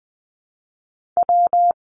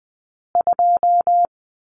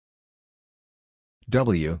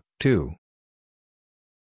W, 2.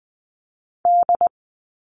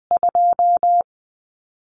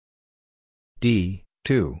 D,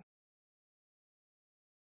 2.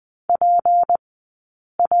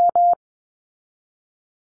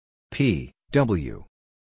 P, W.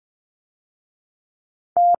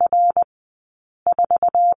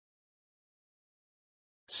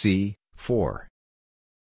 C, 4.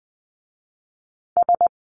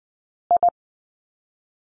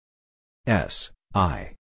 S,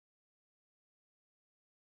 I.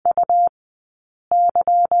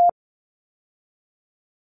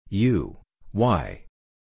 U, Y.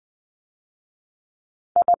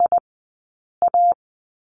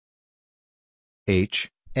 H,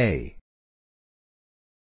 A.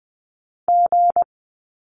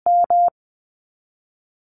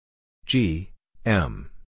 G, M.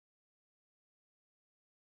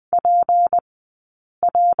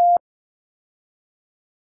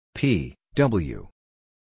 P, W.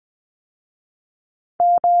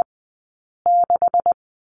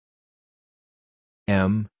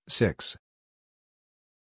 M, 6.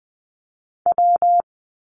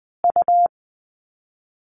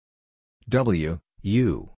 W,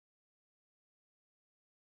 U.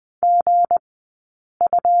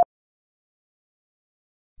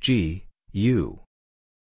 G, U.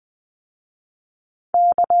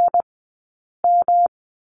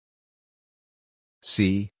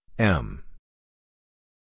 C, M.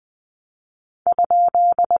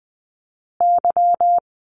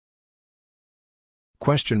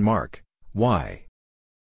 Question mark, Y.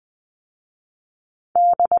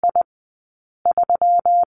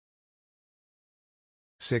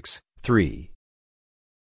 6, 3.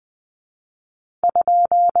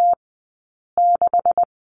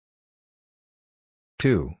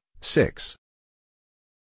 Two, 6.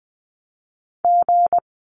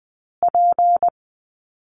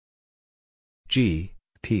 G,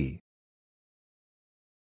 P.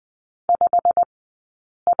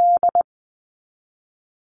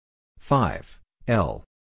 Five, L.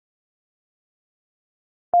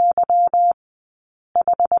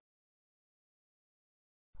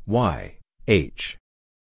 Y, H.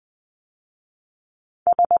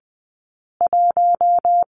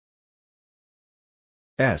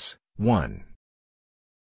 S, 1.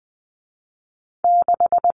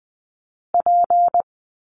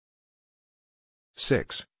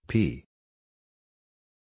 Six, P.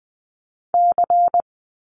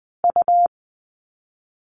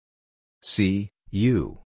 C,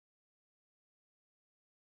 U.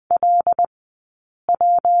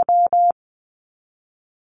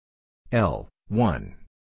 L, 1.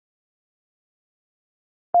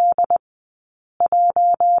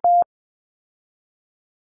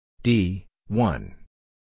 D, 1.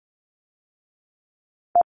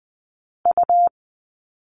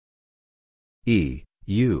 E,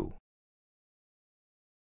 U.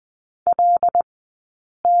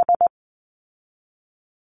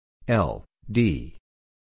 L, D.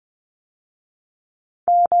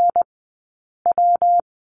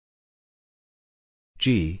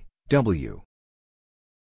 G, W.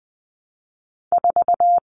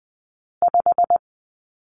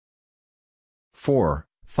 Four,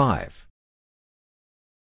 5.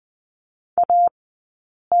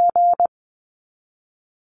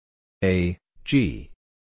 A, G.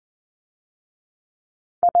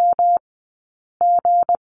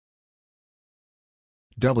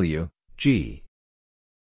 W, G.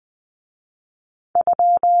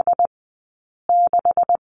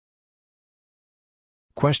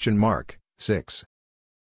 Question mark, 6.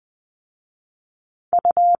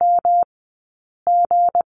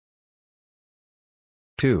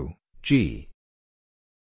 Two, G.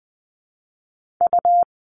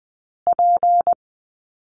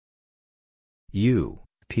 U,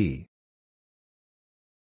 P.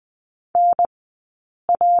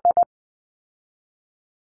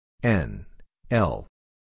 N, L.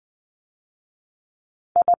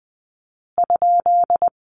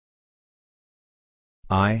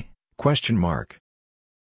 I, question mark.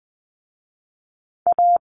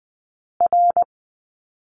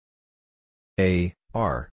 A,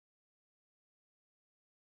 R.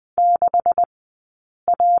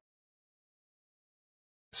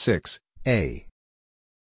 Six, A.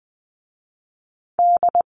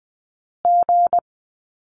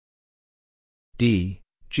 D,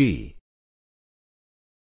 G.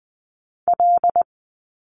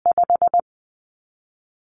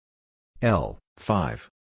 L, 5.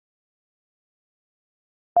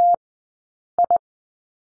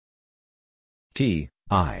 T,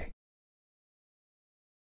 I.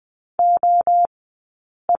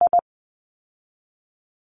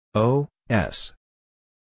 O, S.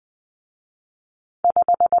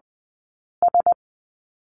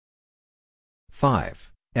 5,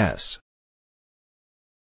 S.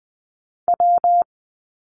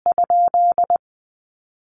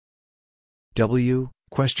 W,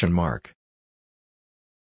 question mark.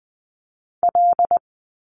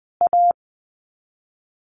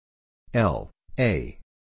 L, A.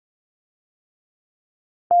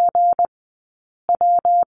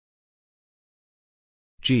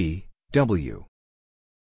 G, W.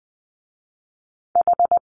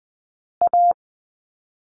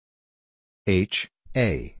 H,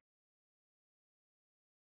 A.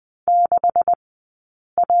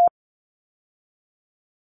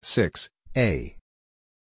 Six, A.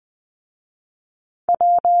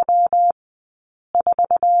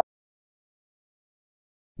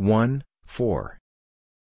 One, 4.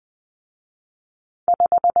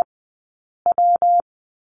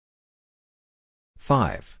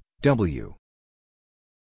 Five, W.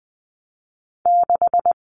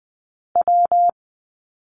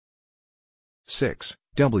 Six,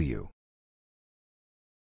 W.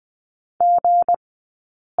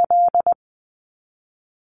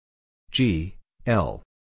 G, L.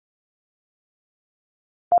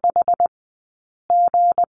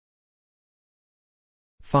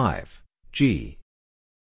 Five, G.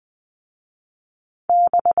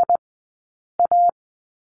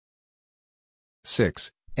 Six,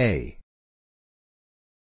 A.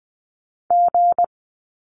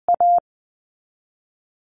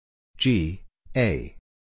 G, A.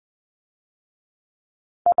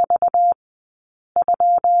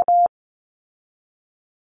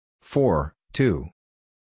 Four, 2.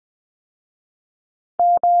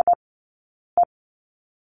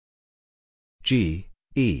 G,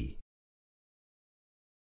 E.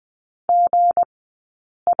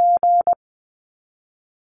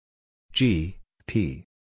 G, P.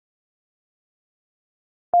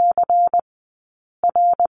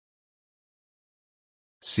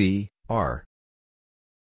 C, R.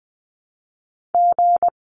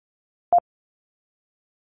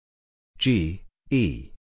 G,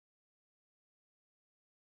 E.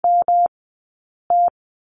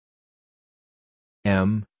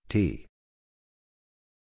 M, T.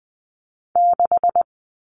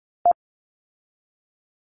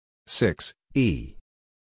 Six, E.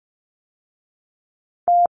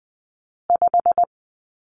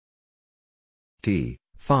 T,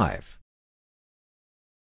 5.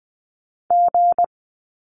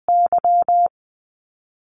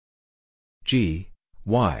 G,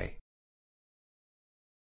 Y.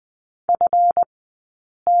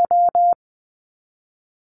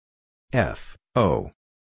 F, O.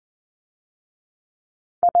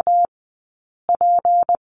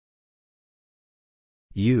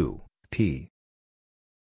 U, P.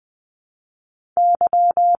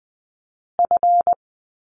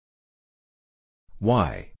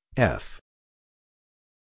 Y, F.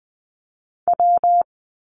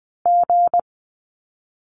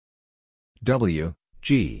 W,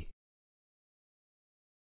 G.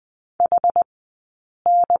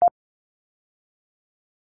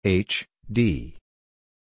 H, D.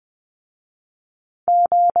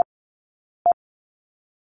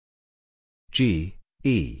 G,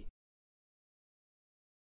 E.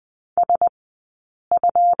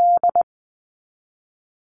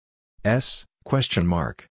 S, question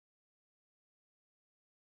mark.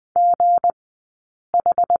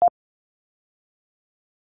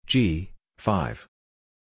 G, 5.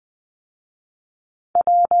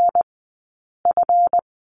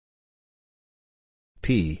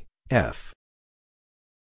 P, F.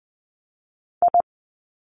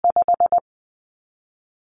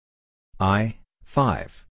 I,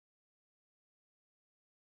 5.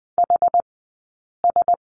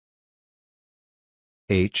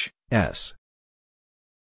 H, S.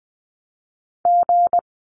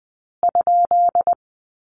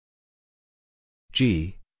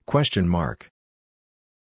 G, question mark.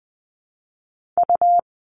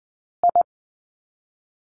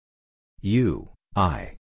 U,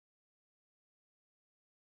 I.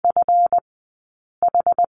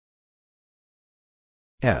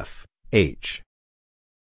 F, H.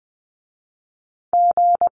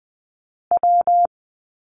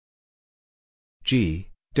 G,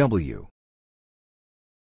 W.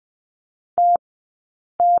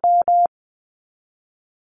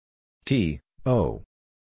 T, O.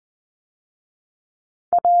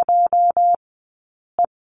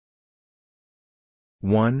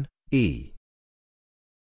 One, E.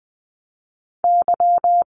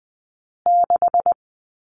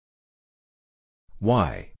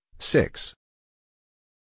 Y, 6.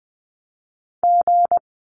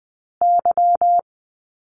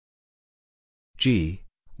 G,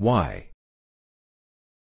 Y.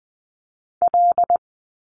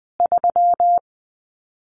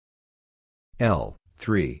 L,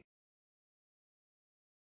 3.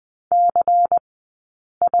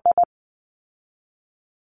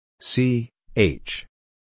 C, H.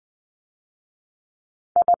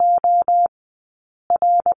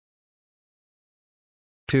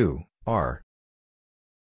 Two, R.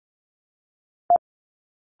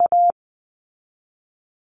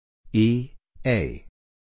 E, A.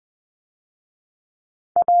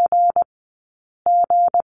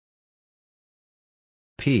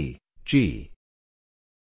 P, G.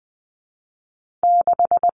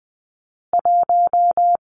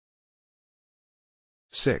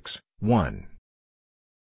 Six, 1.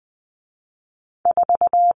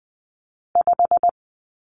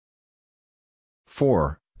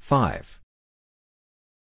 Four, 5.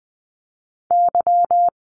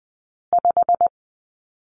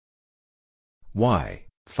 Y,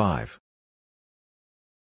 5.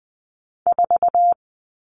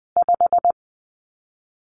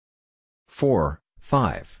 Four,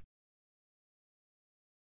 5.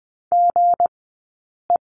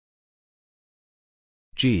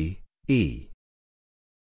 G, E.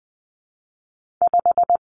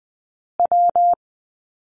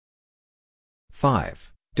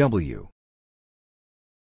 Five, W.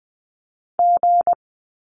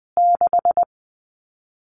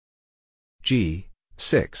 G,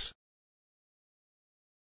 6.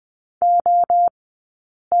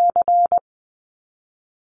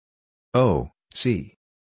 O, C.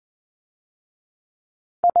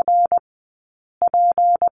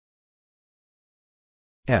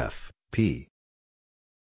 F, P.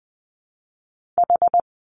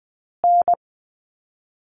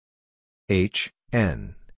 H,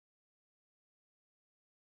 N.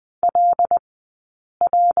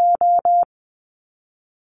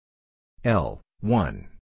 L, 1.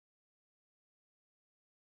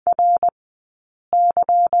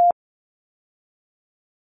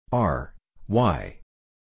 R, Y.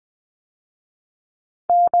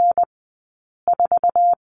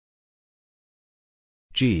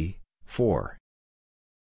 G, 4.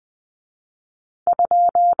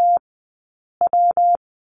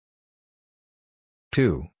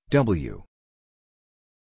 Two, W.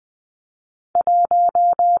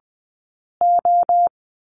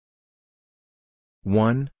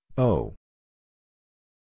 One, O.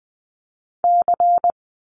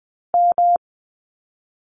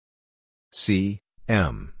 C,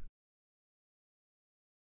 M.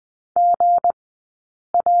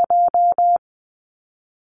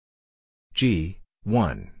 G,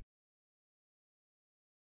 1.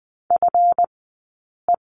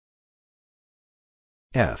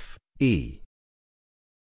 F, E.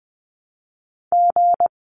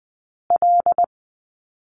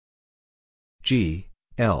 G,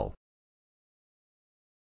 L.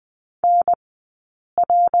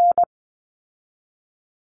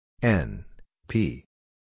 N, P.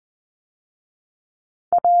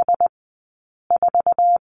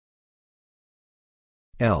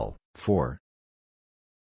 L, 4.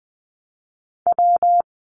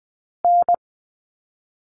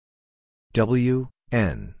 W,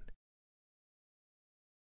 N.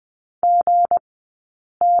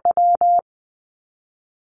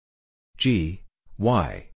 G,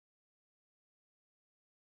 Y.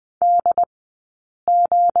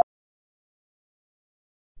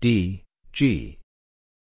 D, G.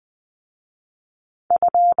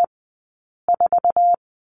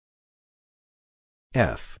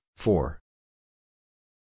 F, 4.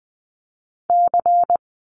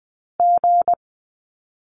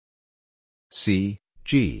 C,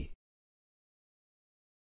 G.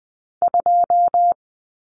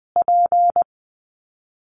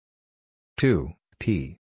 Two,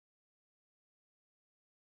 P.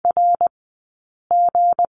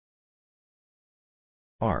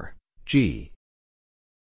 R, G.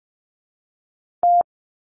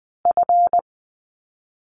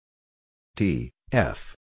 T,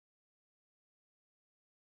 F.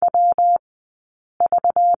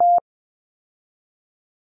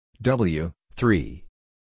 W, 3.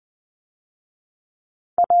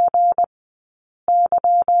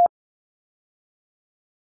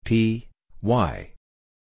 P, Y.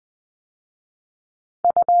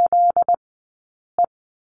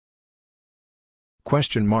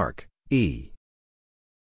 Question mark, E.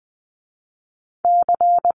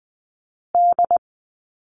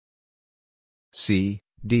 C,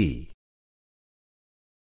 D.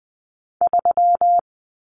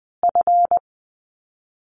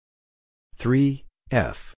 Three,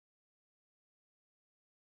 F.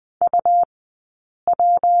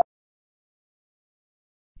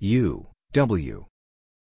 U, W.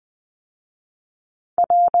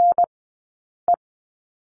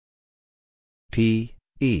 P,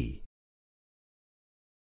 E.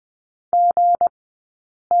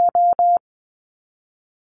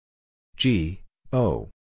 G,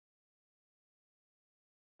 O.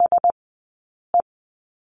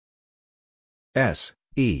 S,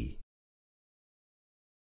 E.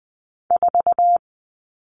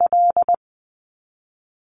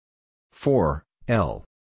 Four, L.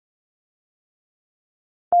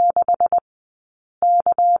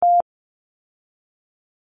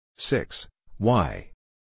 Six, Y.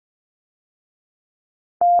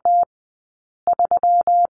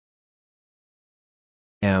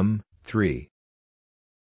 M, 3.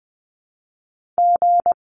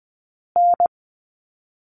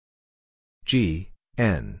 G,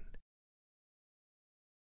 N.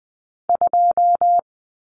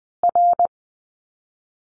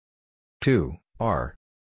 Two, R.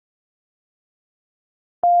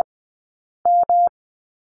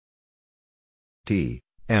 T,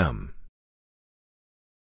 M.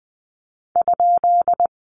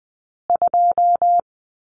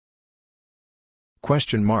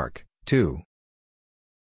 Question mark, 2.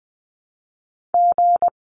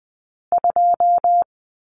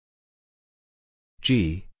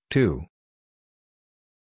 G, 2.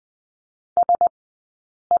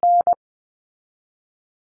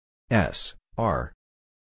 S, R.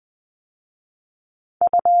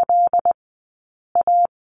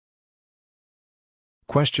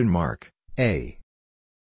 Question mark, A.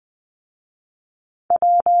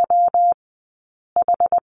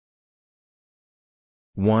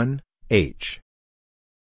 One, H.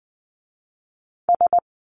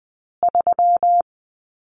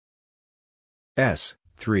 S,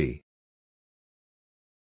 3.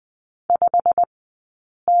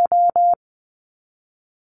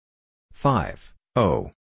 Five,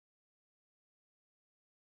 O.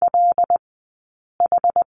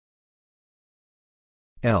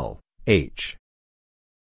 L, H.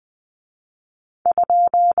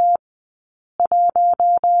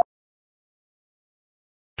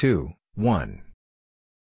 Two, 1.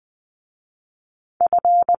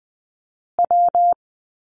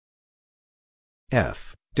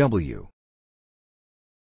 F, W.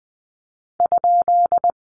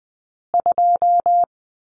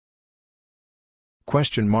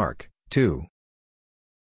 Question mark, 2.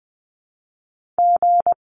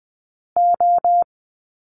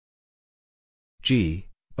 G,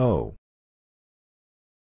 O.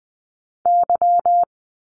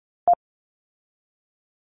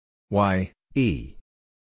 Y, E.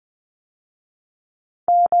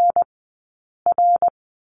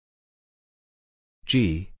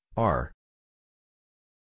 G, R.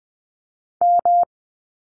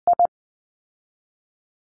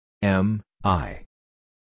 M, I.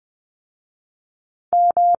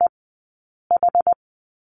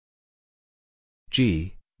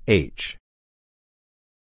 G, H.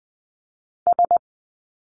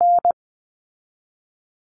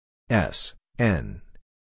 S, N.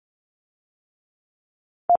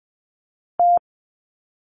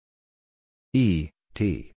 E,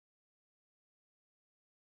 T.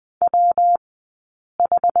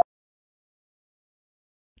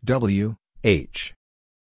 W, H.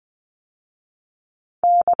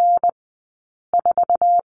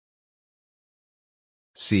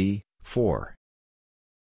 C, 4.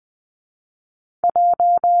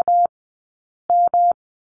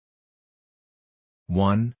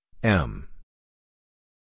 One, M.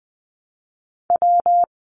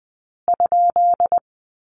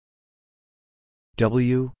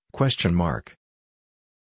 W, question mark.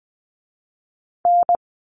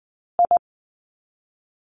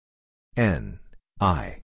 N,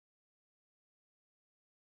 I.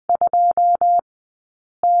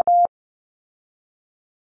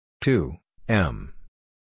 Two, M.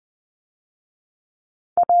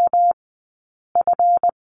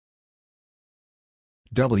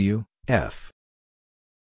 W, F.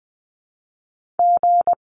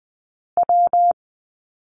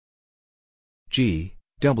 G,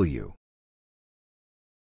 W.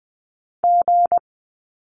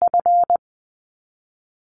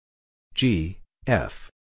 G, F.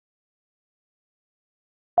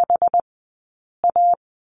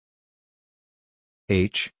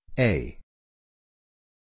 H, A.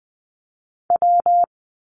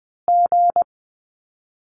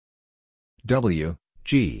 W,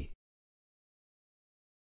 G.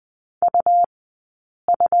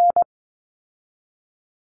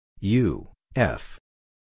 U, F.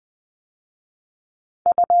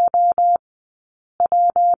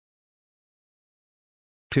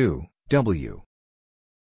 Two, W.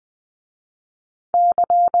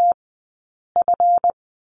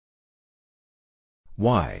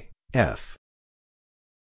 Y, F.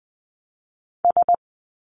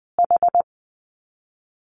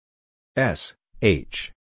 S,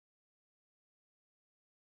 H.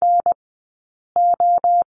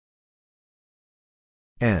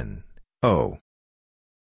 N, O.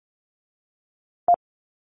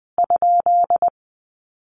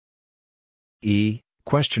 E,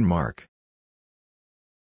 question mark.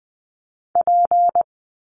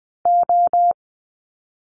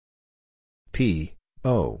 P,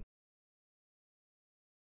 O.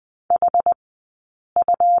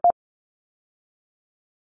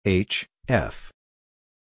 H, F.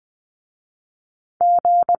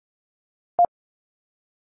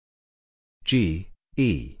 G,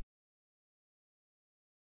 E.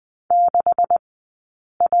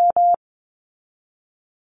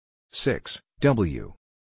 Six, W.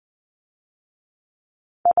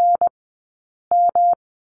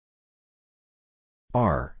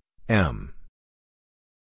 R, M.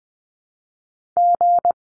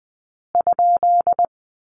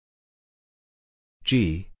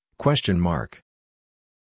 G, question mark.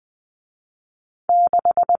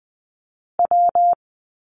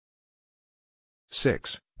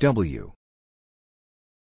 Six, W.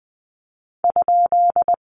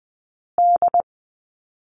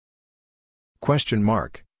 Question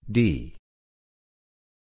mark, D.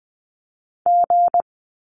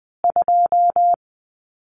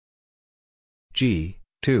 G,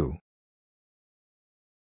 2.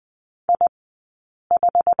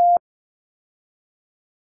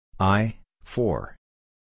 I, 4.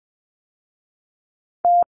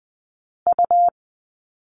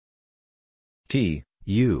 T,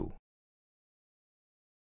 U.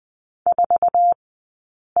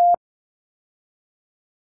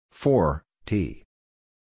 Four, T.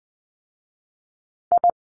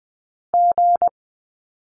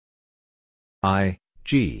 I,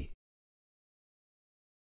 G.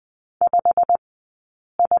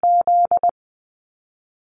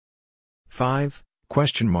 Five,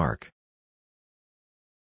 question mark.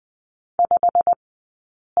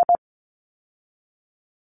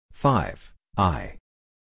 Five, I.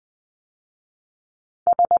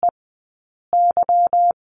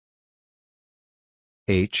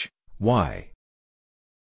 H, Y.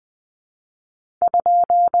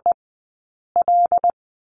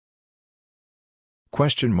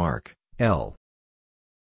 Question mark, L.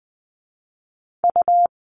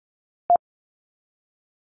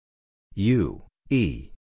 U, E.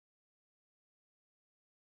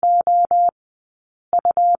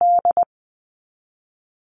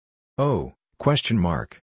 O, question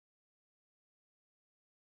mark.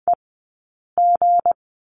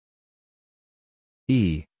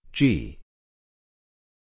 E, G.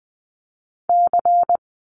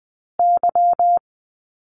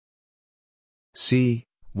 C,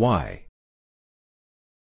 Y.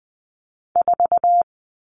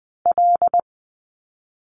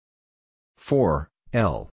 Four,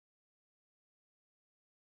 L.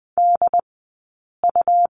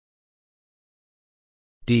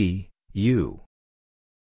 D, U.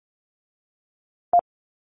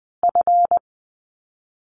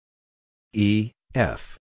 E,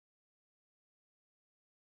 F.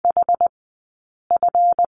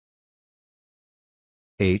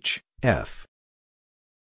 H, F.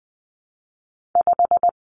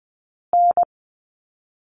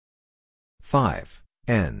 Five,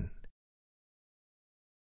 N.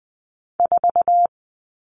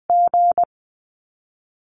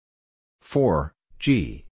 Four,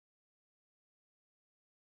 G.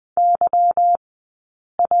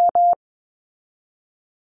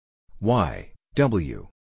 Y, W.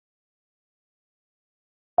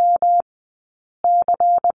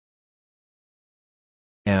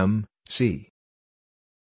 M, C.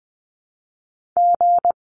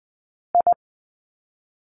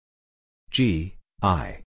 G,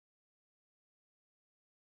 I.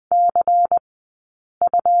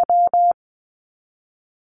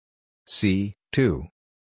 C, 2.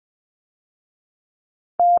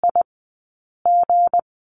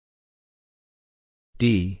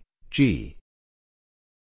 D, G.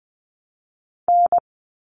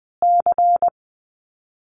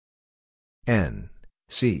 N,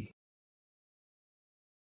 C.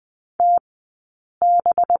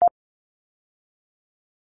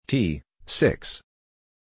 T, 6.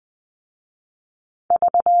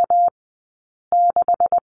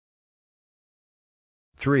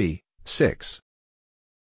 Three, 6.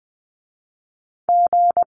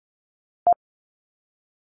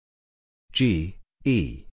 G,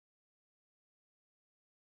 E.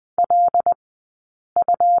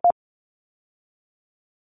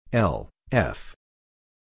 L, F.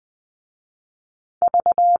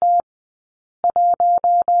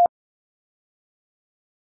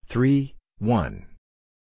 Three, 1.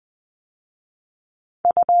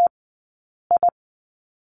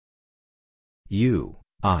 U,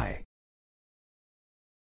 I.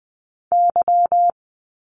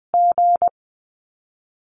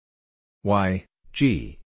 Y,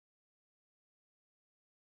 G.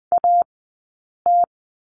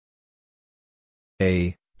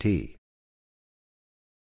 A, T.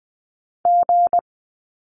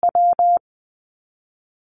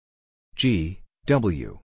 G,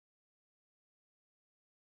 W.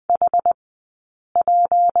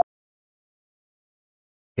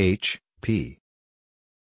 H, P.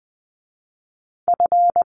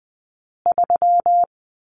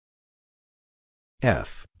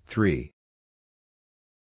 F, 3.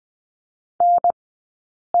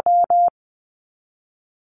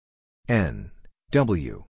 N,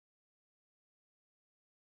 W.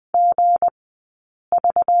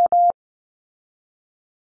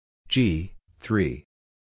 G, 3.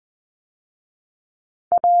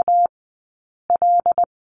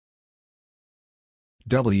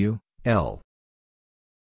 W, L.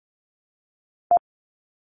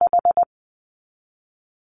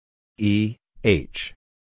 E, H.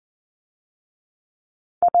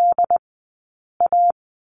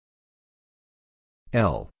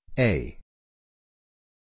 L, A.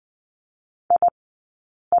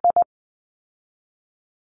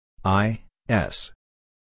 I, S.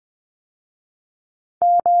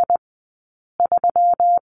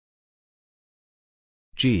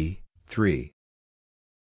 G, 3.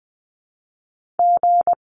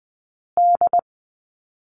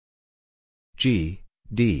 G,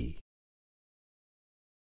 D.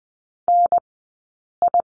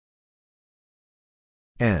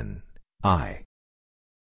 N, I.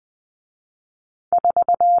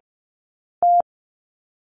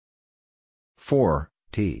 Four,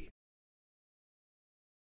 T.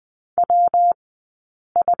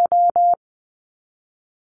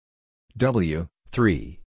 W,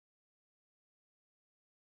 3.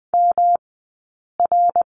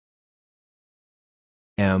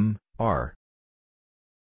 M, R.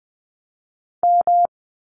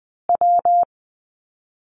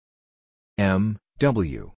 M,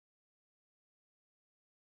 W.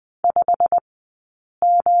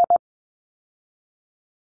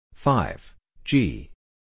 Five, G.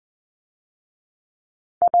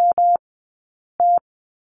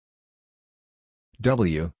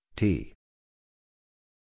 W, T.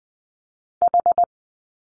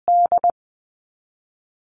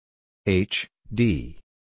 H, D.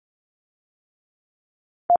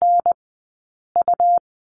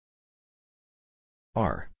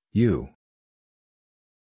 R, U.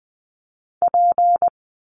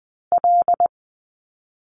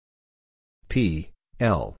 P,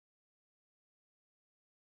 L.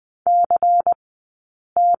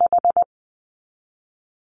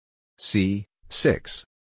 C, 6.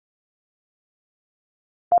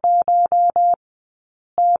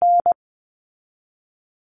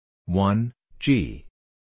 One, G.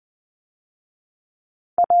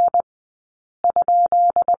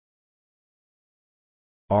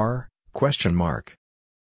 R, question mark.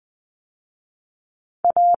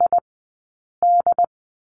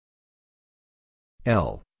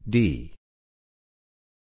 L, D.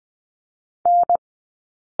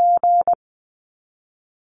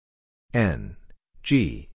 N,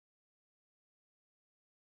 G.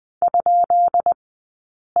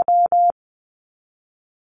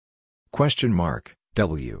 Question mark,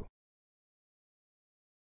 W.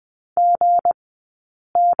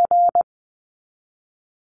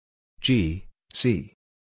 G, C.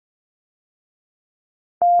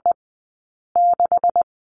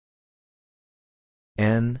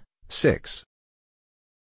 N, 6.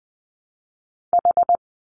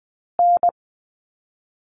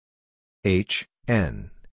 H,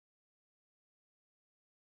 N.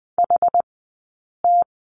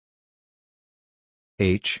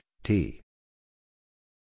 H, T.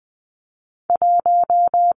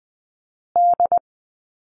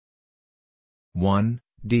 One,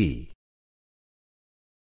 D.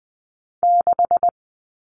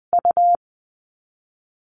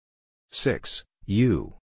 Six,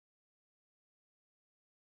 U.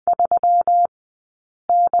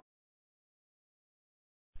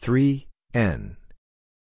 Three, N.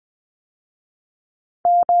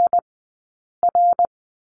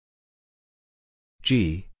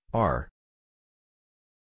 G, R.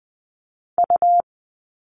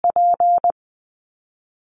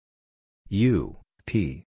 U,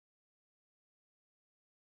 P.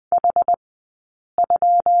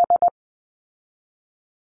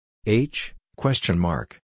 H, question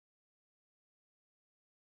mark.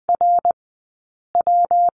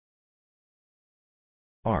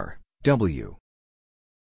 R, W.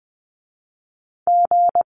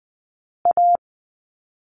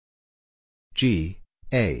 G,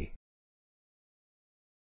 A.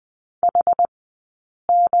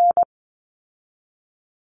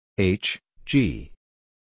 H, G.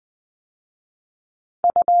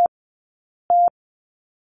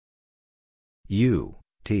 U,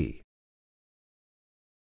 T.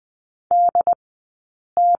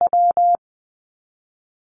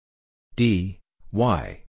 D,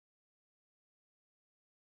 Y.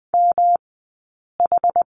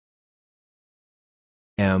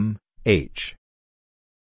 M, H.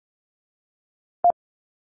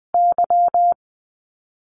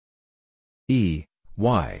 E,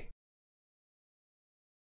 Y.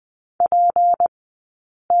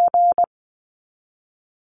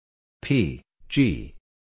 P, G.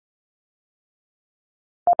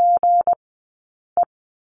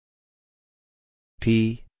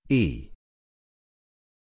 P, E.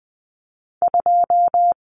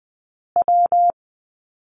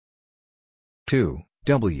 Two,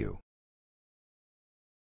 W.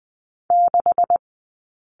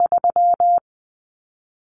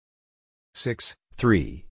 Six,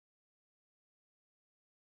 3.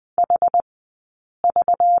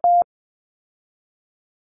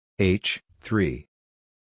 H, 3.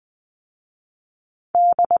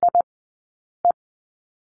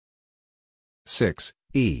 Six,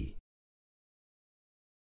 E.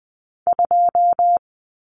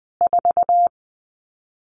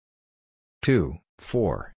 Two,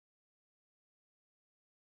 4.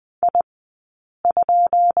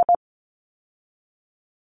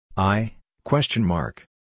 I, question mark.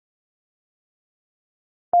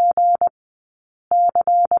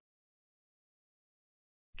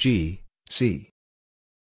 G, C.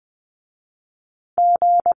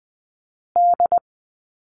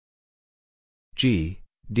 G,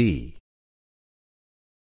 D.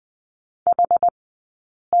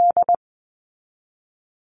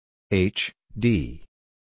 H, D.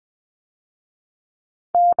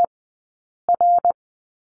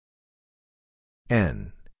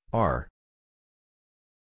 N, R.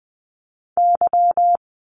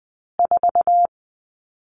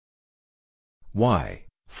 Y,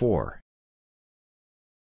 4.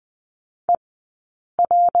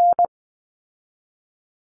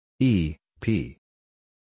 E, P.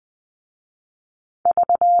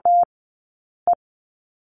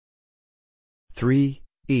 Three,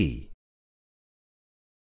 E.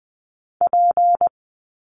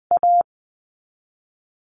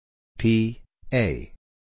 P, A.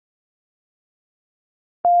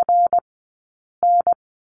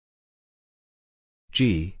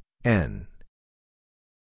 G, N.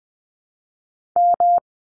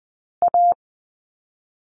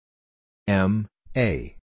 M,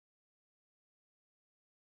 A.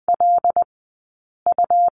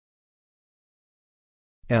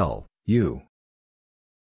 L, U.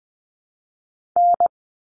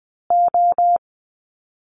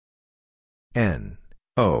 N,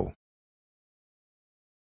 O.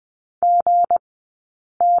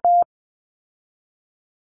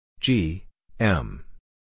 G, M.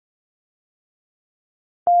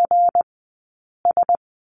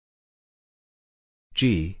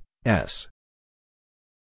 G, S.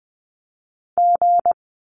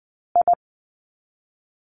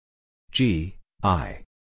 G, I.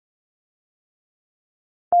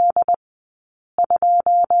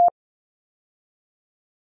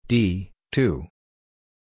 D, 2.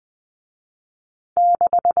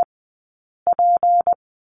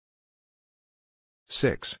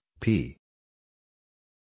 Six, P.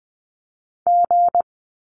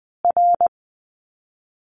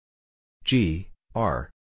 G, R.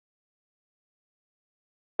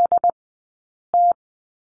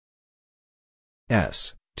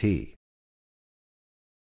 S, T.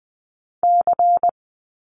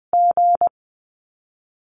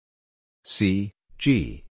 C,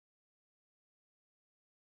 G.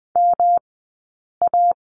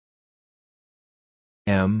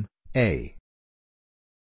 M, A.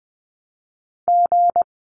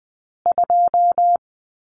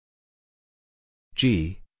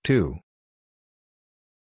 G, 2.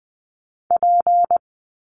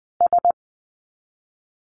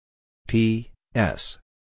 P, S.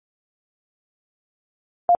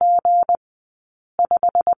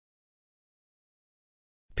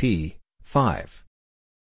 P, 5.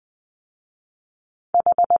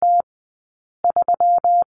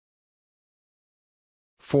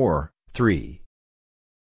 Four, 3.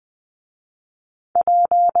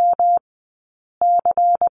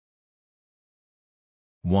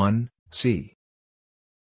 One, C.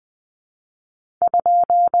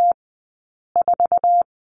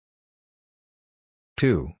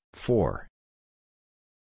 Two, 4.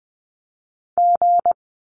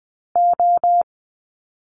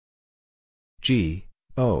 G,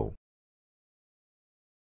 O.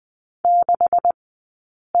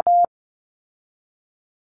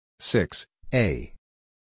 6, A.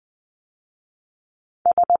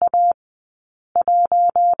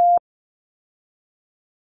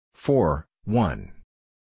 4, 1.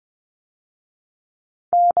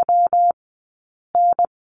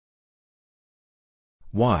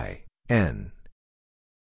 Y, N.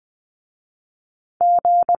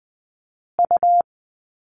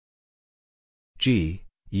 G,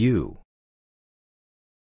 U.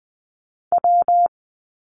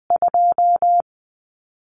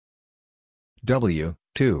 W,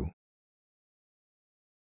 2.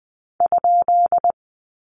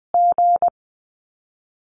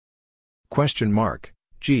 Question mark,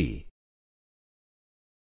 G.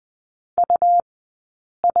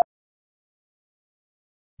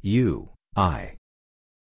 U, I.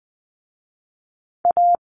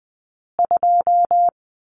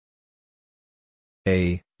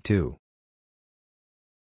 A, 2.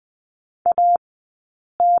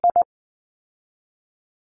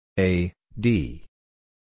 A, D.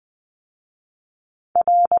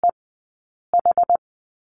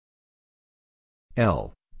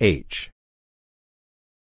 L, H.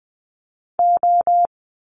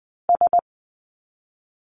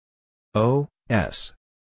 O, S.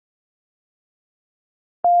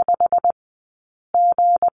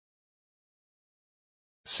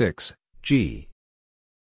 Six, G.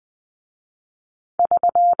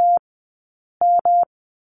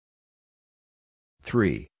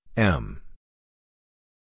 Three, M.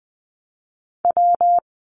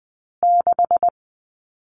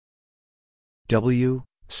 W,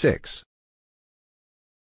 6.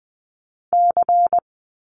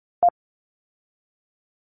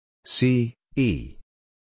 C, E.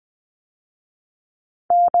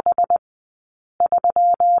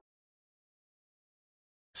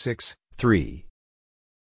 Six, 3.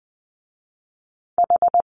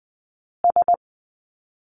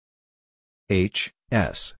 H,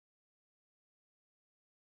 S.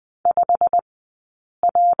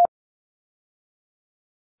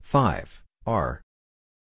 Five, R.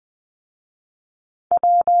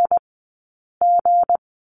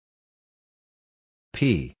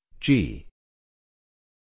 P, G.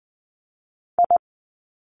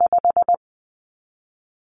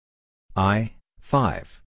 I,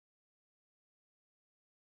 5.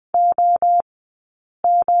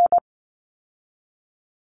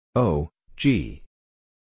 O, G.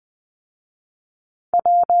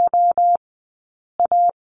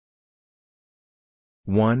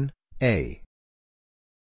 One, A.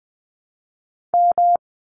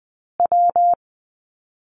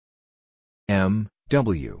 M,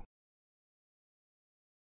 W.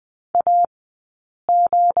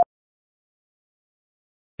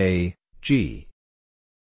 A, G.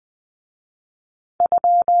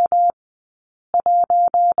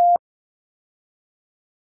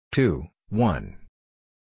 Two, 1.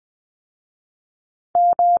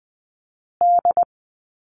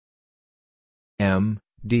 M,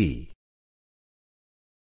 D.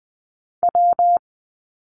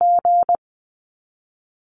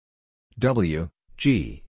 W,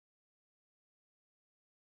 G.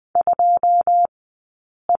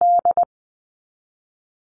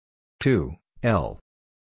 Two, L.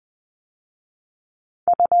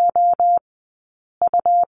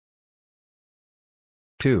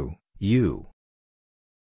 Two, U.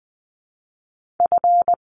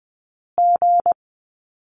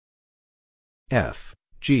 F,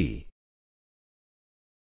 G.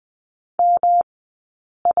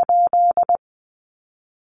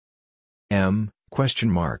 M, question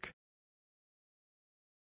mark.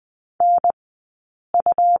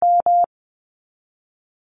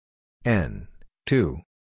 N, 2.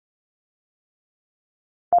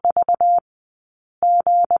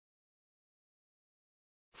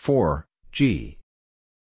 Four, G.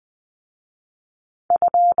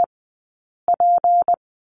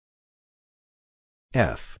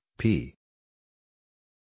 F, P.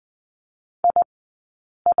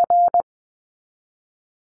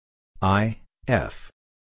 I, F.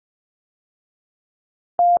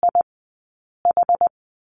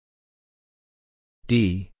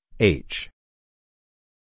 D, H.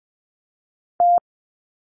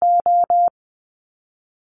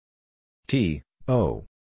 T, O.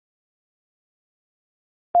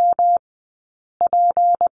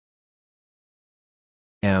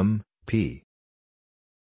 M, P.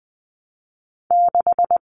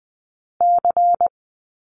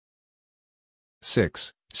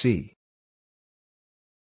 Six, C.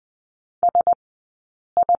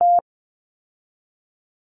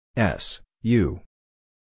 S, U.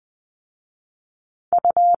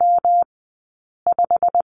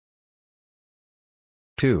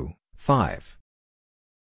 Two, 5.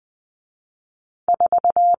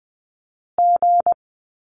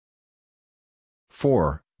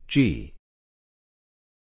 4, G.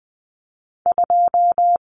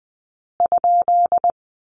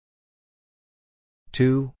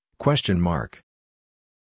 Two, question mark.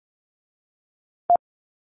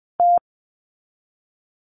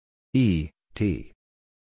 E, T.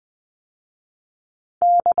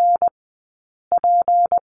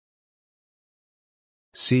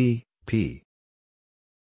 C, P.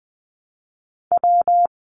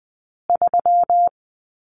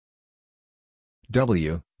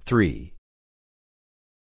 W, 3.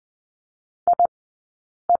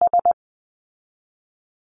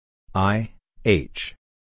 I, H.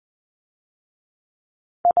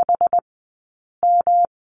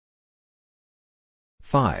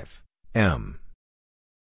 Five, M.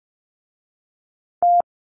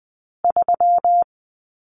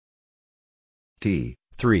 T,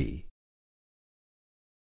 3.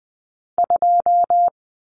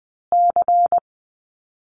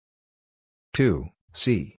 Two,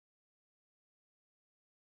 C.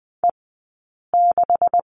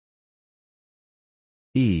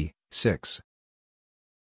 E, 6.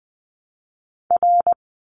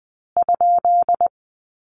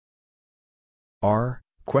 R,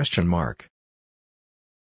 question mark.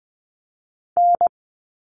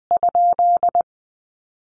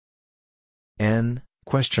 N,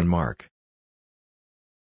 question mark.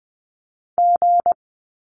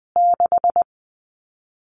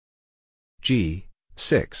 G,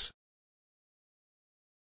 6.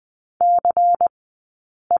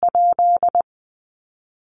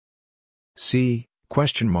 C,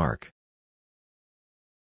 question mark.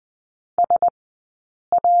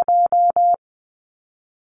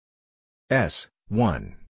 S,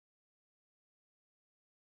 1.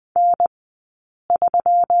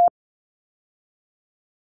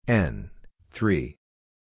 N, 3.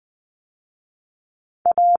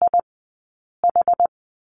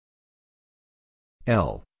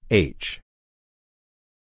 L, H.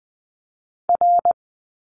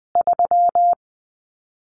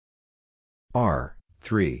 R,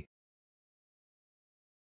 3.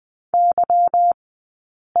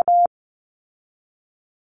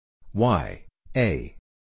 Y, A.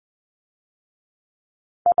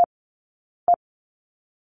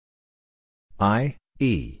 I,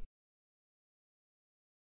 E.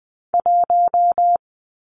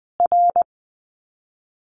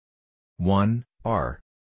 One, R.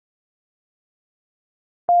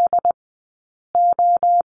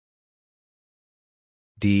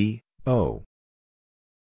 D, O.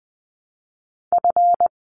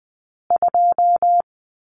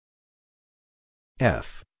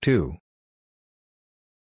 F, 2.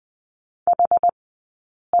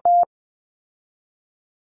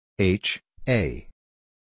 H, A.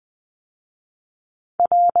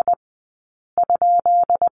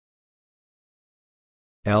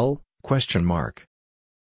 L, question mark.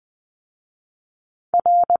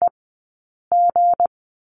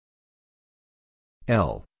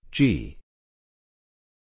 L, G.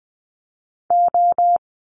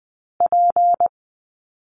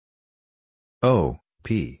 O,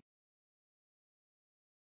 P.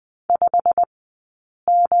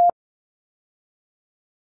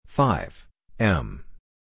 Five, M.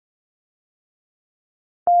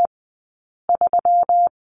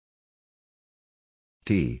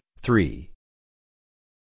 T, 3.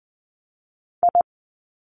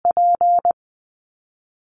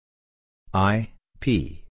 I,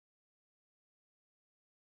 P.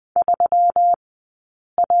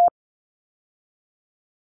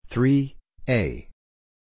 Three, A.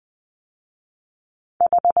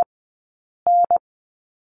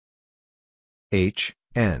 H,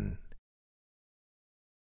 N.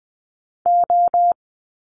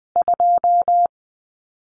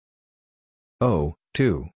 O,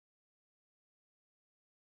 2.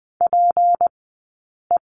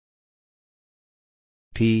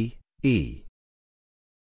 P, E.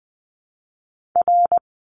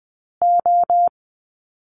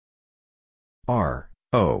 R,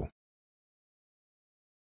 O.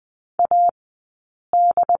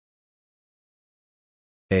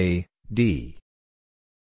 A, D.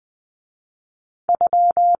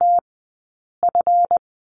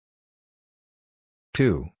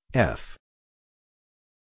 Two, F.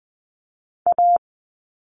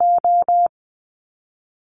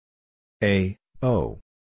 A, O.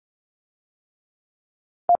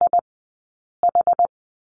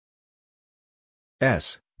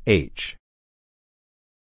 S, H.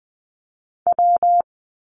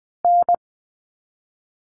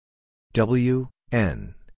 W,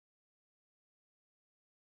 N.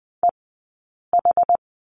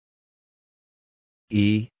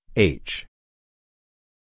 E, H.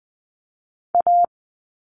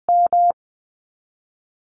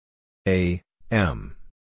 A, M.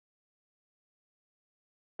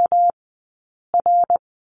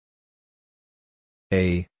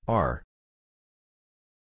 A, R.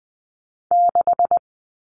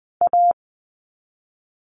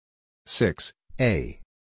 Six, A.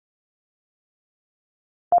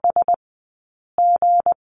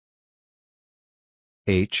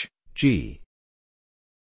 H, G.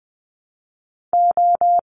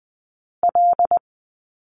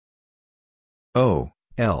 O,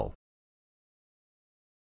 L.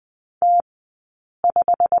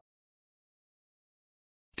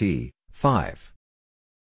 T, 5.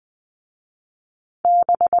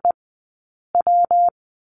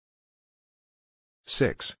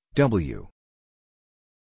 Six, W.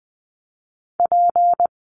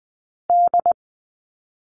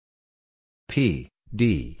 P,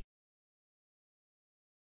 D.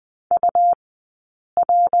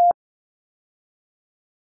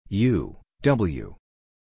 U, W.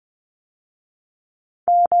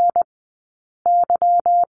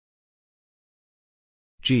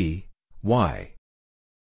 G, Y.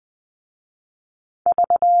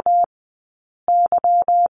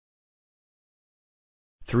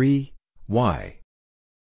 Three, Y.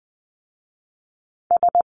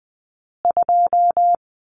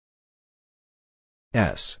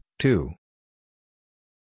 S, 2.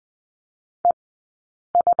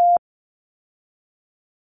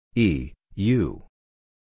 E, U.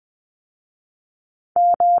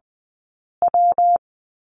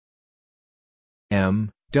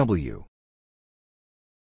 M, W.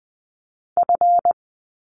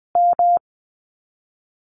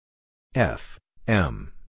 F,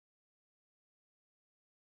 M.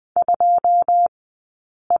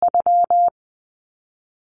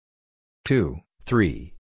 Two,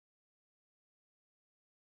 3.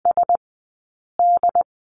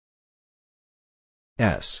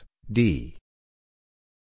 S, D.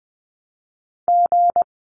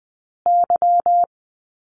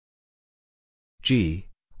 G,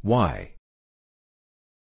 Y.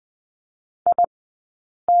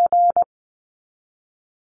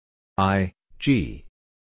 I, G.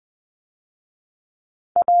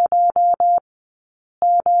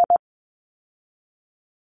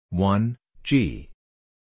 One, G.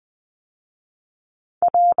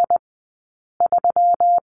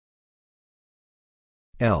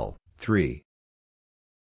 L, 3.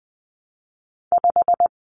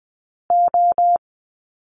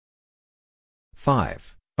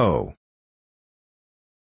 Five, O.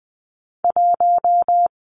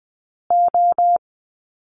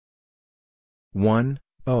 One,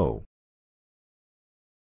 O.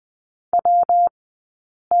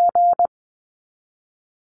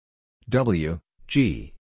 W,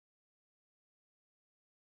 G.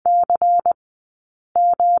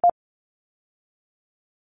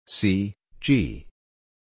 C, G.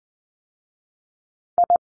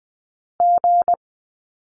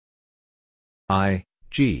 I,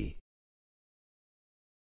 G.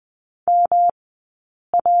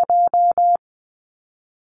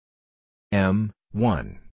 M,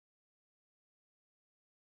 1.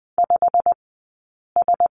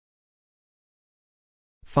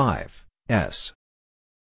 Five, S.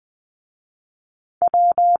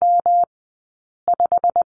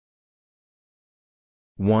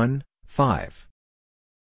 One, 5.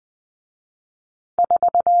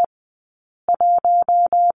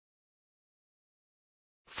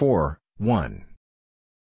 Four, 1.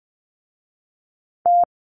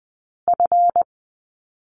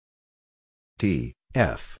 T,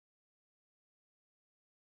 F.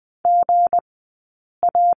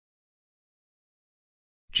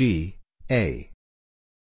 G, A.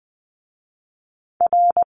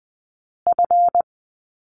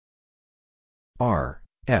 R,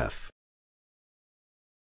 F.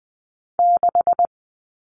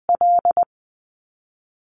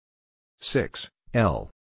 Six,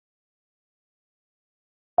 L.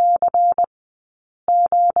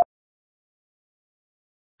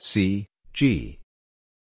 C, G.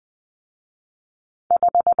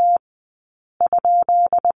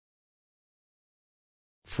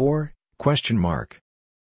 Four, question mark.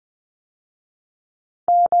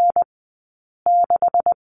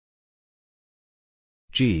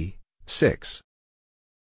 G, 6.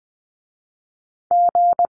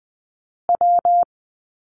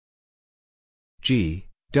 G,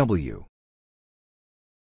 W.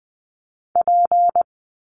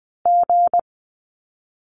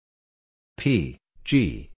 P,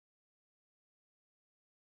 G.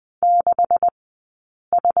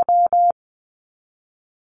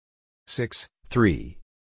 Six, 3.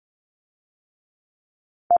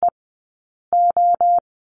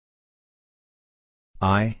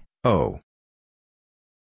 I, O.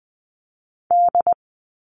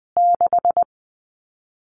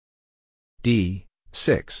 D,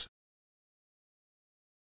 6.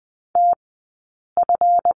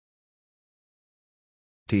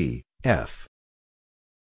 T, F.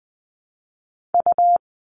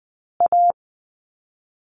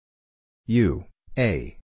 U,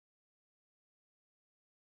 A.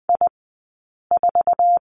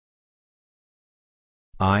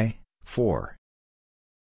 I, 4.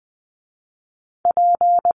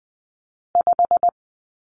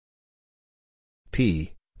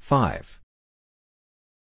 P, 5.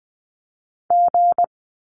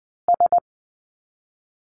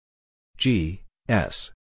 G,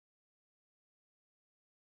 S.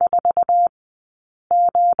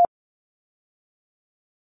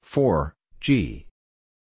 Four, G.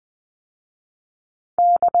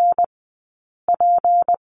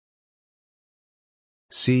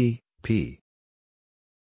 C, P.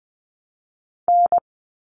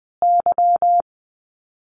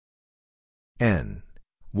 N,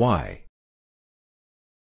 Y.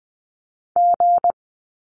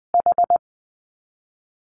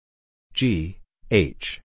 G,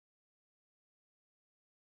 H.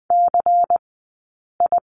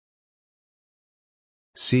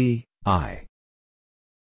 C, I.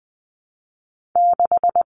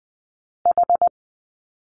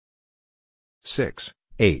 Six,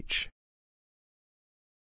 H.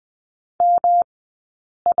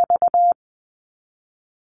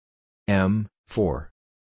 M, 4.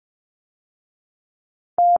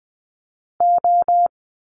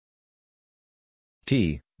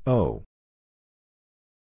 T, O.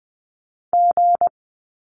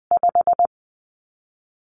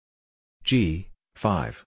 G,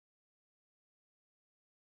 5.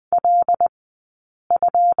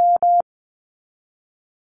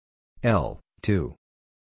 L, 2.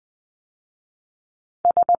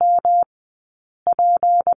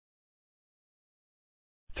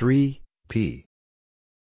 Three, P.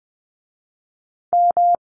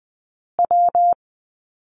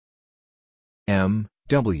 M,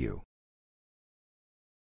 W.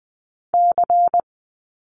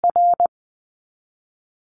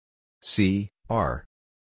 C, R.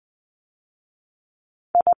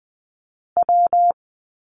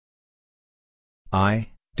 I,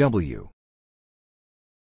 W.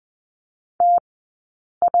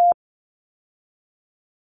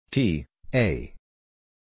 T, A.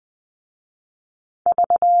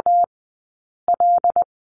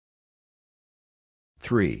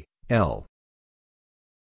 Three, L.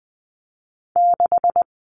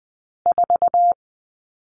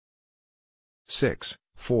 Six,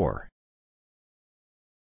 4.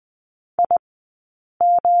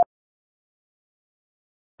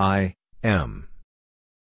 I, M.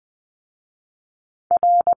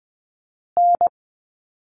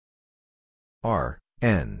 R,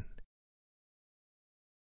 N.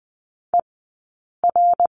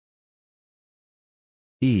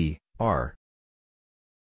 E, R.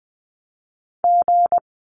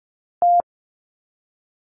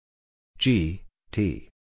 G, T.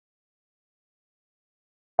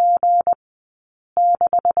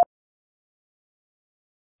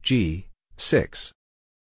 G, 6.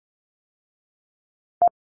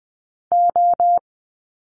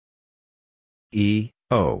 E,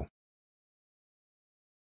 O.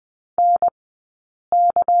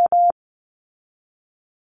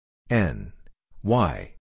 N,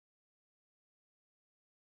 Y.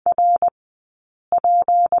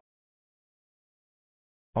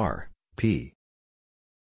 R, P.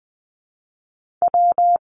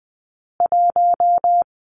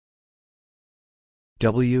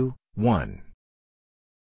 W, 1.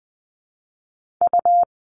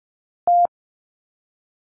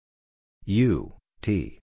 U,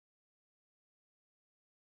 T.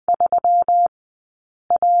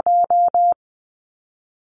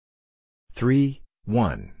 Three,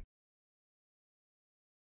 1.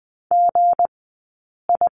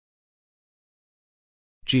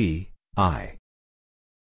 G, I.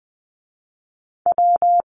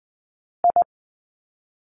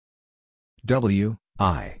 W,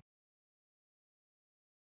 I.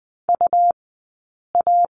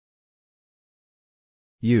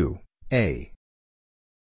 U, A.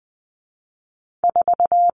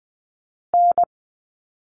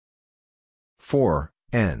 Four,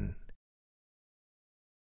 N.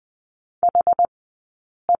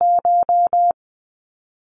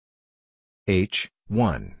 H,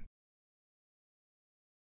 1.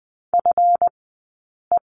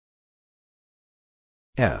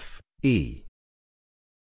 F, E.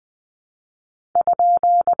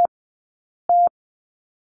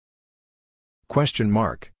 Question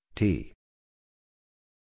mark, T.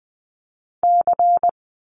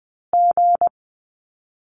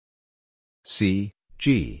 C,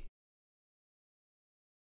 G.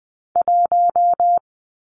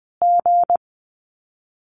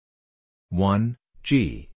 1,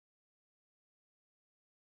 G.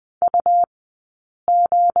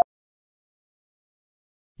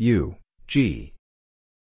 U, G.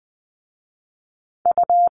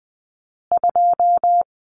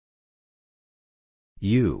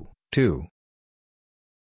 U, 2.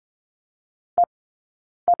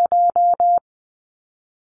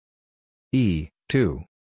 E, 2.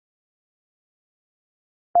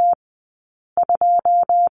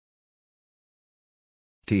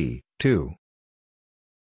 T, 2.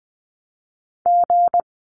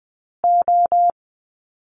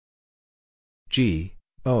 G,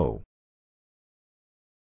 O.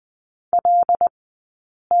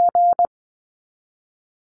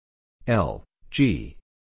 L, G.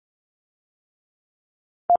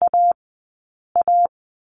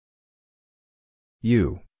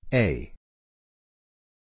 U, A.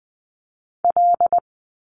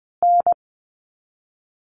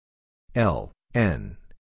 L, N.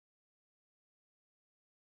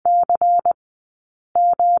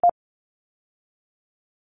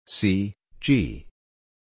 C, G.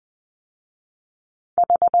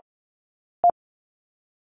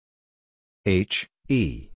 H,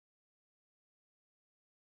 E.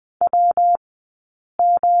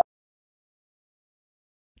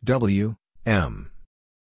 W, M.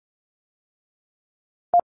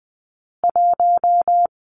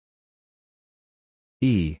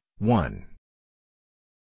 E, 1.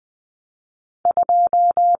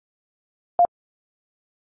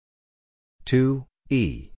 Two,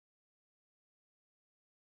 E.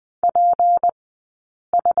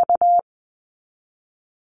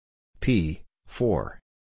 P, 4.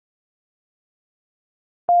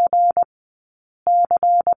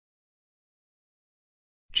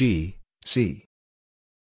 G, C.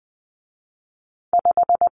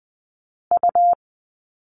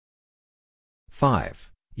 Five,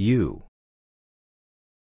 U.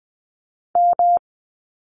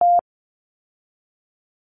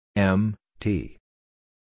 M, T.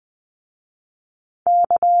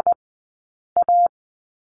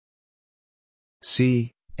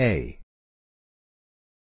 C, A.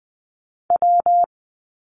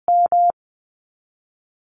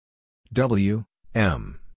 W,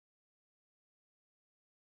 M.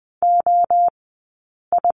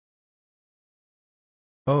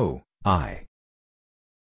 O, I.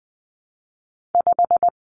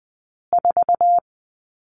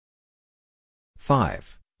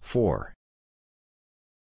 Five, 4.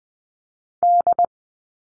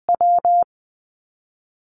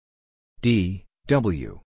 D,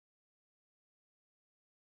 W.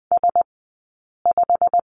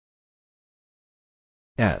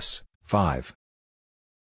 S, 5.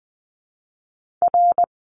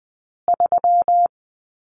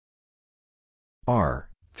 R,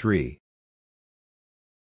 3.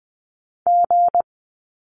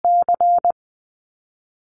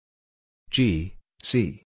 G,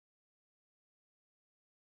 C.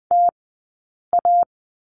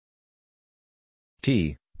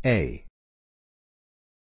 T, A.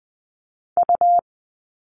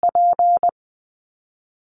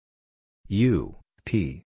 U,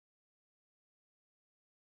 P.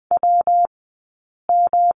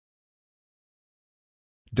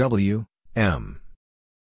 W, M.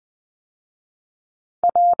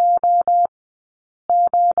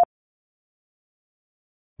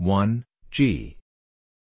 One, G.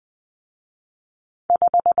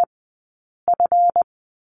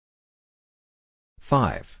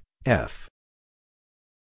 Five, F.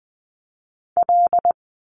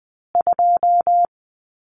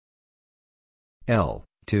 L,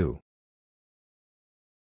 2.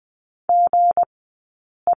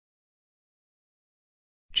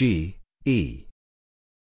 G, E.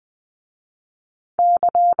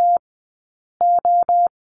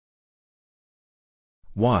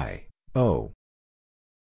 Y, O.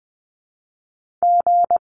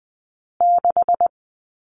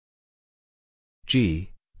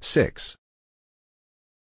 G, 6.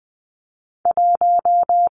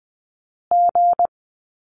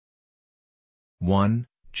 One,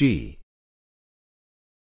 G.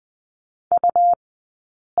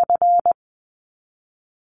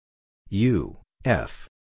 U, F.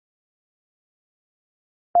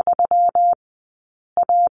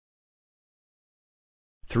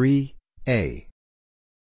 Three, A.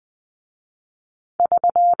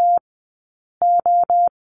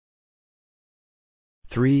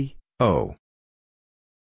 Three, O.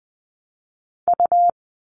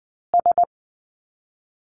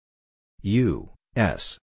 U,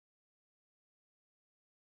 S.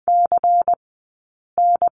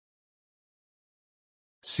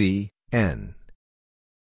 C, N.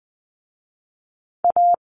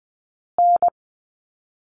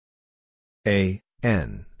 A,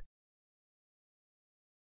 N.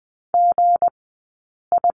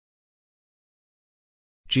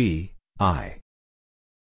 G, I.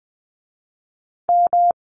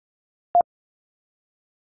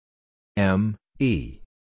 M, E.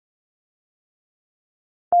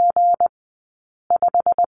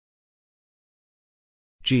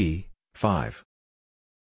 G, 5.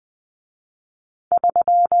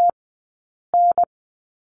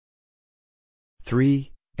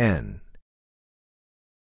 Three, N.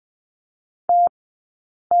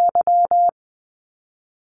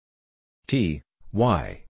 T,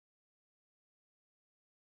 Y.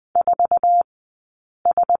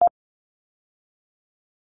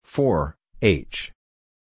 Four, H.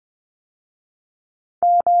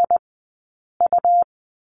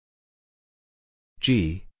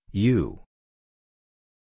 G, U.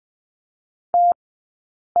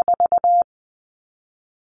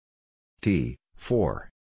 T, 4.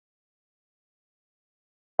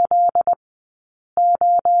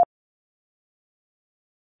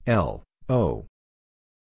 L, O.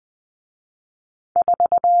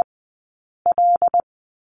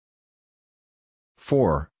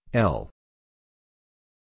 Four, L.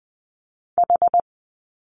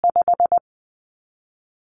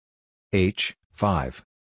 H, 5.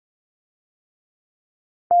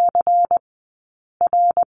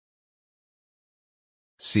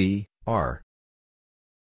 C, R.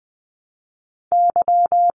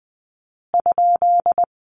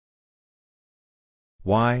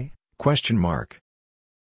 Y, question mark.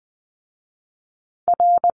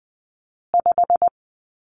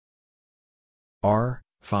 R,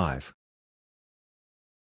 5.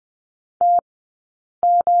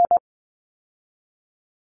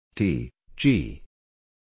 T, G.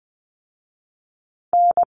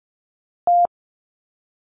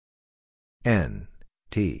 N,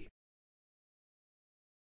 T.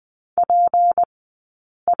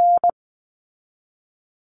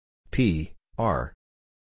 P, R.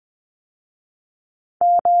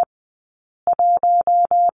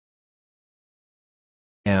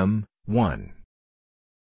 M, 1.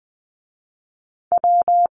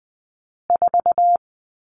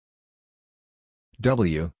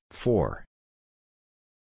 W, 4.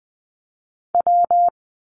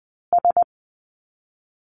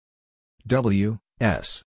 W,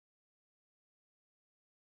 S.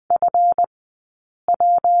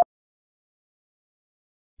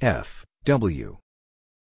 F, W.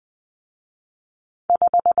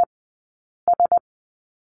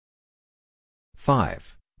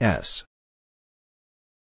 Five, S.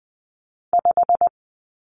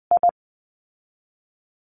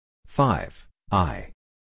 Five, I.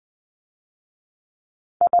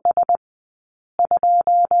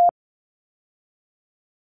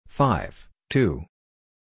 Five, 2.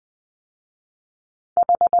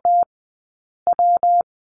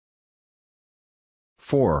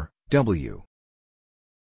 Four, W.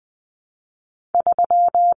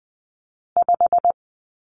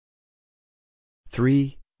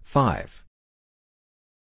 Three, 5.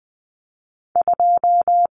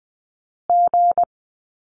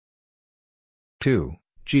 Two,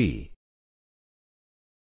 G.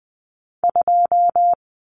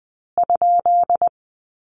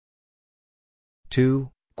 Two,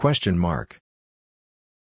 question mark.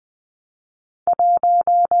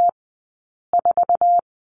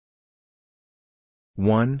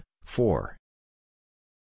 One, 4.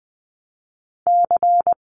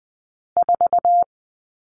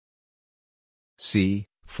 C,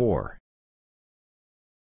 4.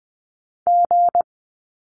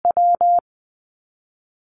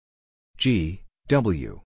 G,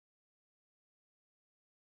 W.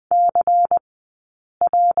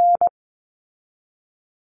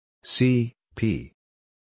 C, P.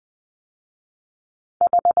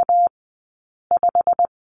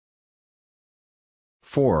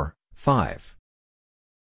 Four, 5.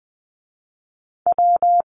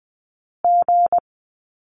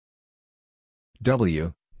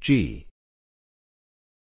 W, G.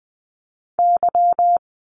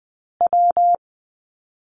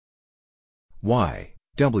 Y,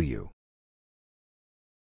 W.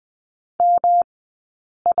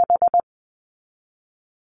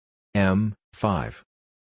 M, 5.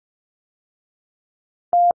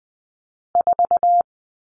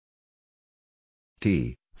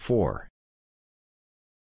 T, 4.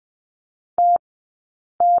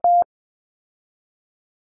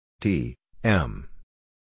 T, M.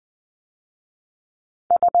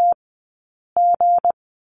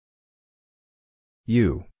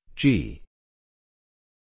 U, G.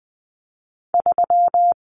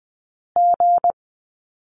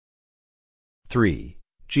 Three,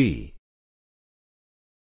 G.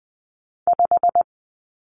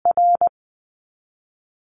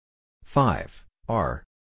 5, R.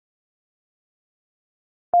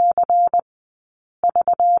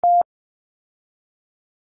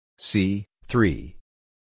 C, 3.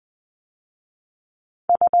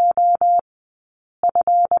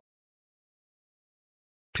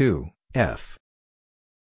 2, F.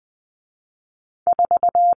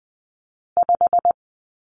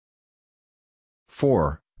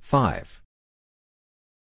 Four, 5.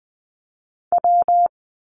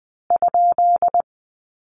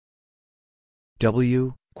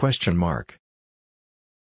 W, question mark.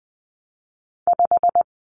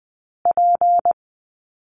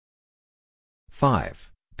 Five,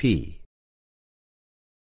 P.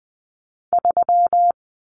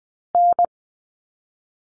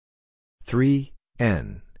 Three,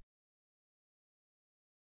 N.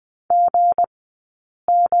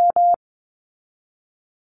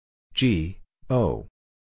 G, O.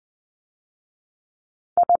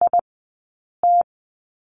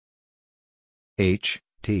 H,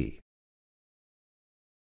 T.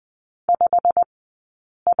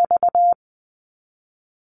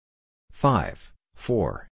 Five,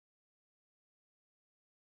 4.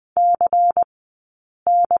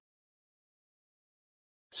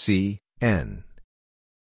 C, N.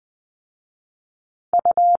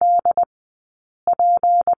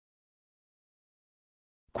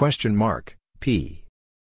 Question mark, P.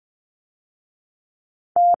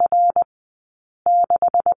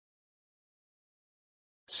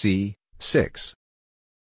 C, 6.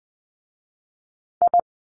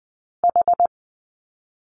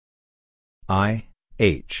 I,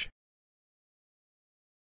 H.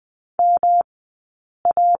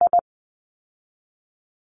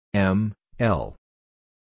 M, L.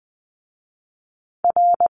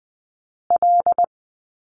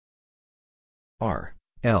 R,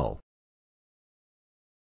 L.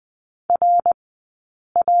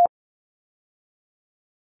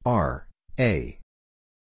 R, A.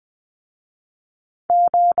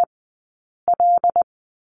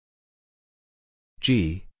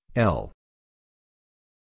 G, L.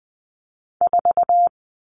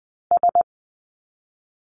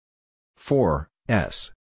 Four,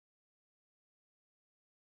 S.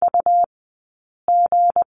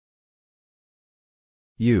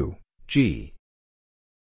 U, G.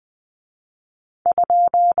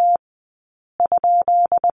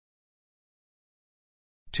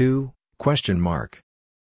 Two, question mark.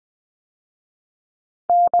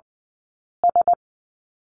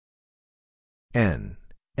 N,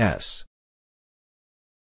 S.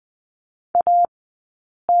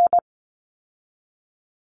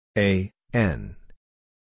 A, N.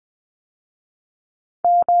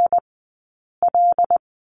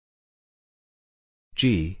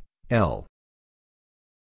 G, L.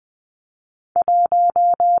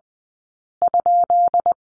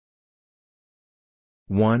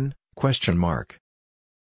 One, question mark.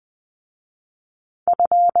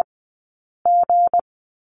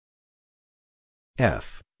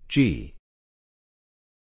 F, G.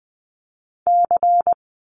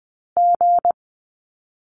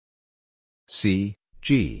 C,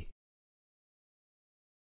 G.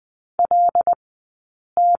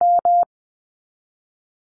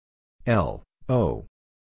 L, O.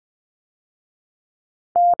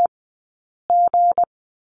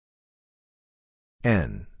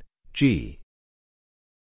 N, G.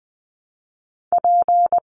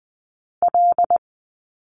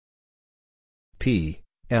 P,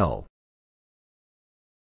 L.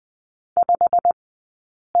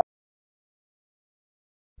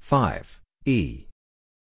 Five, E.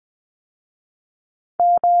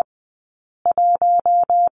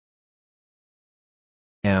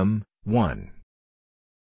 M, 1.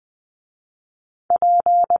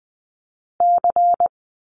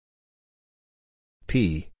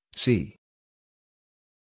 P, C.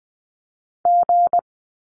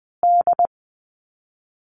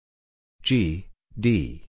 G,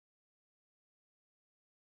 D.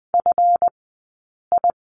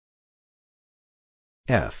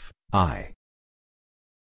 F, I.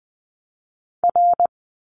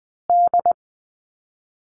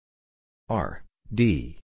 R,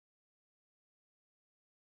 D.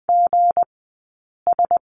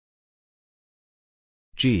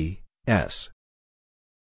 G, S.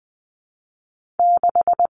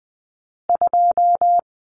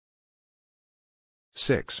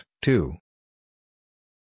 Six, 2.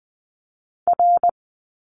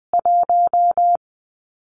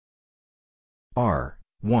 R,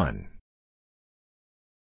 1.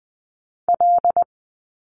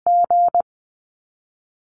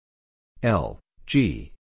 L,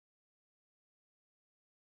 G.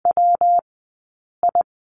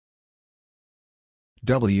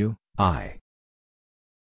 W, I.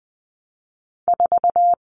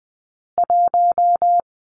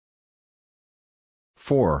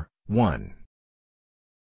 4, 1.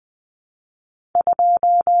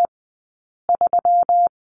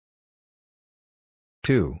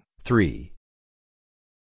 2, 3.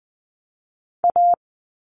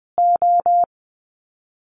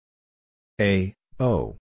 A,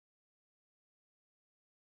 O.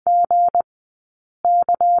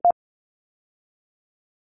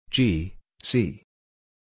 G, C.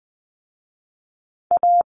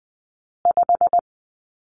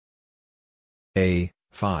 A,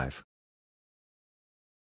 5.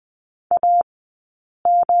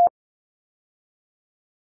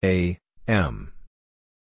 A, M.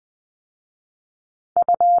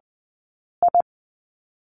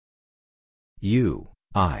 U,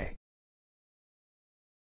 I.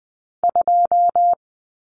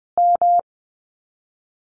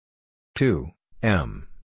 Two, M.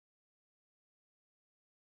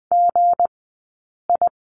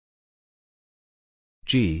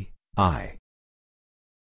 G, I.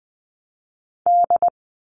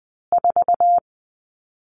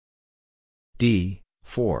 D,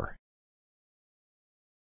 4.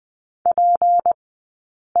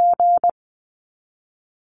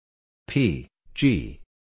 P, G.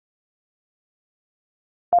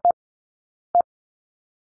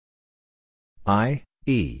 I,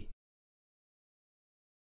 E.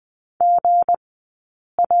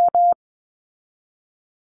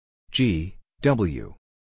 G, W.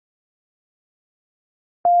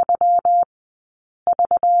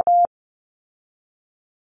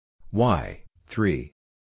 Y, 3.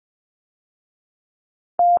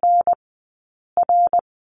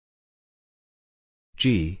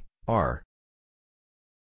 G, R.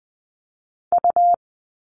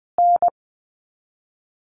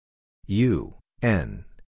 U, N.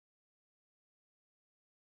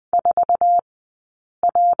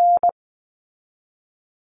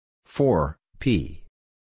 Four, P.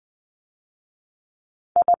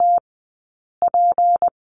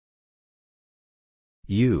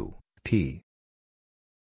 U, P.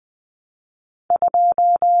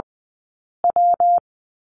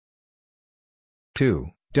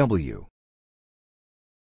 Two, W.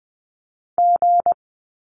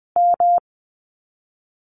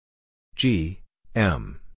 G,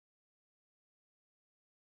 M.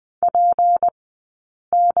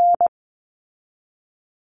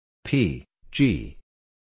 P, G.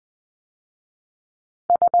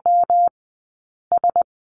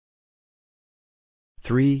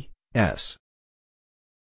 Three, S.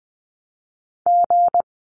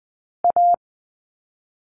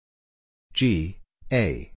 G,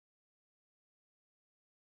 A.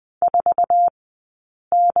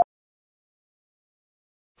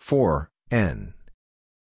 Four, N.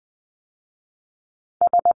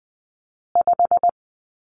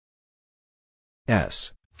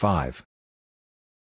 S, 5.